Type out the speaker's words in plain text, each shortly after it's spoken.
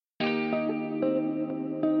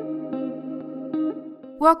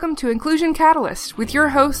Welcome to Inclusion Catalyst with your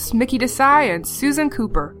hosts Mickey Desai and Susan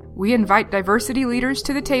Cooper. We invite diversity leaders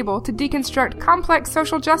to the table to deconstruct complex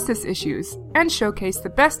social justice issues and showcase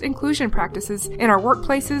the best inclusion practices in our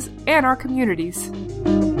workplaces and our communities.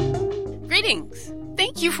 Greetings!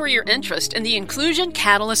 Thank you for your interest in the Inclusion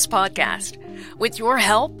Catalyst podcast. With your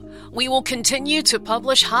help, we will continue to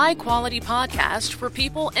publish high-quality podcasts for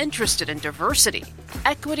people interested in diversity,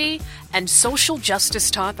 equity, and social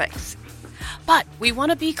justice topics. But we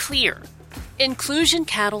want to be clear. Inclusion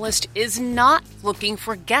Catalyst is not looking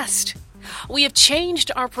for guests. We have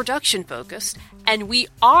changed our production focus, and we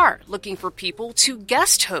are looking for people to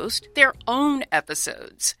guest host their own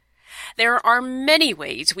episodes. There are many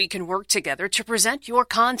ways we can work together to present your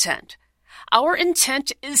content. Our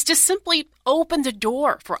intent is to simply open the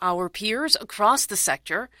door for our peers across the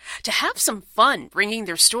sector to have some fun bringing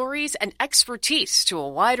their stories and expertise to a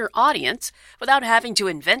wider audience without having to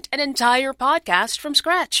invent an entire podcast from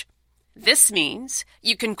scratch. This means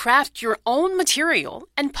you can craft your own material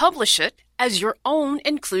and publish it as your own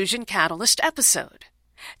Inclusion Catalyst episode.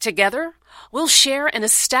 Together, we'll share an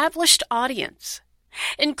established audience.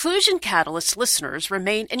 Inclusion Catalyst listeners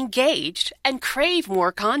remain engaged and crave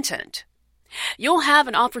more content. You'll have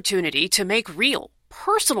an opportunity to make real,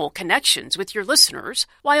 personal connections with your listeners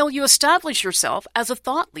while you establish yourself as a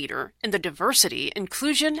thought leader in the diversity,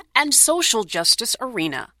 inclusion, and social justice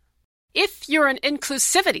arena. If you're an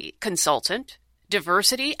inclusivity consultant,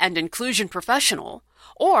 diversity and inclusion professional,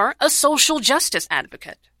 or a social justice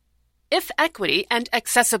advocate, if equity and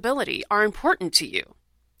accessibility are important to you,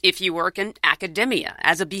 if you work in academia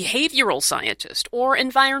as a behavioral scientist or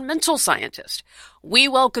environmental scientist, we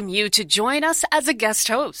welcome you to join us as a guest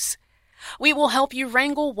host. We will help you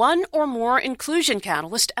wrangle one or more Inclusion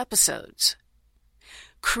Catalyst episodes.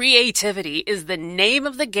 Creativity is the name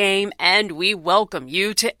of the game, and we welcome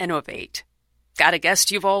you to innovate. Got a guest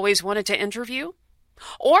you've always wanted to interview?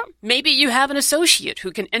 Or maybe you have an associate who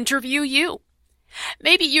can interview you.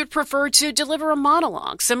 Maybe you'd prefer to deliver a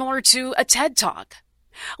monologue similar to a TED Talk.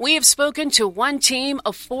 We have spoken to one team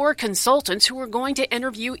of 4 consultants who are going to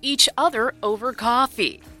interview each other over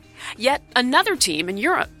coffee. Yet another team in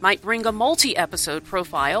Europe might bring a multi-episode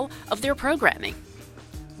profile of their programming.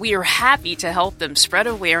 We are happy to help them spread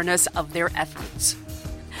awareness of their efforts.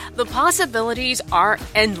 The possibilities are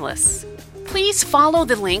endless. Please follow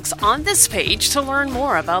the links on this page to learn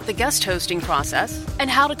more about the guest hosting process and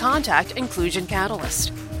how to contact Inclusion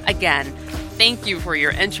Catalyst. Again, thank you for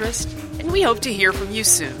your interest, and we hope to hear from you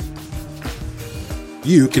soon.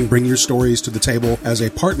 You can bring your stories to the table as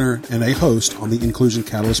a partner and a host on the Inclusion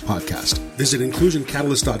Catalyst podcast. Visit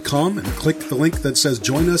inclusioncatalyst.com and click the link that says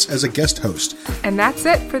join us as a guest host. And that's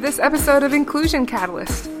it for this episode of Inclusion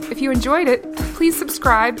Catalyst. If you enjoyed it, please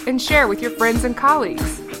subscribe and share with your friends and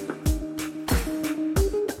colleagues.